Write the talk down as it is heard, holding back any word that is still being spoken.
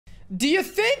Do you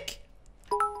think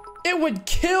it would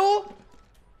kill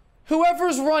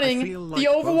whoever's running the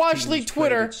Overwatch League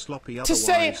Twitter to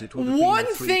say one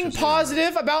thing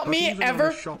positive about me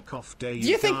ever? Do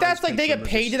you think that's like they get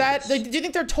paid to that? Like, do you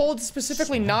think they're told to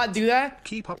specifically not do that?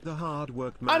 Keep up the hard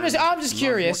work, man. I'm just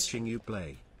curious. Watching you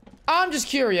play. I'm just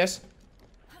curious.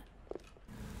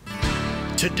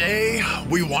 Today,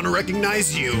 we want to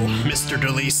recognize you, Mr.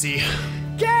 DeLisi.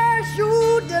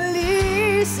 Cashew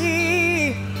Delisi.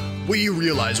 We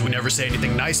realize we never say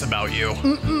anything nice about you.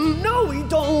 No, we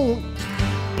don't.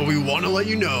 But we want to let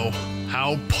you know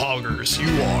how poggers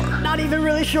you are. Not even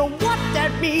really sure what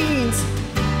that means.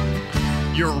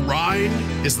 Your Rhine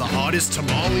is the hottest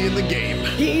tamale in the game.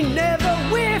 He never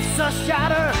whiffs a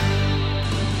shatter.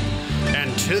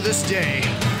 And to this day,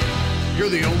 you're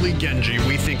the only Genji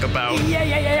we think about.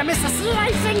 Yeah, Mr.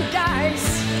 Slicing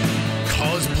Dice.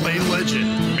 Cosplay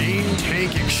legend, main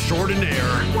tank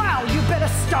extraordinaire. Wow, you better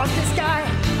start this guy.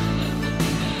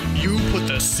 You put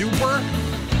the super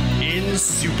in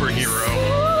superhero.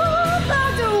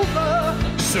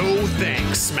 Super-duper. So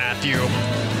thanks, Matthew.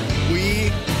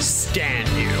 We stand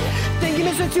you. Thank you,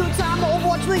 Mr. Two-time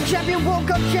Overwatch League champion, World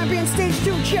Cup champion, Stage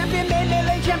 2 champion,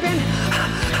 Melee champion,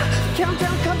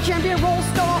 Countdown Cup champion, Roll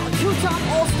Star, two-time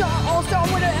All-Star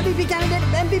winner, MVP candidate,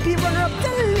 MVP runner-up,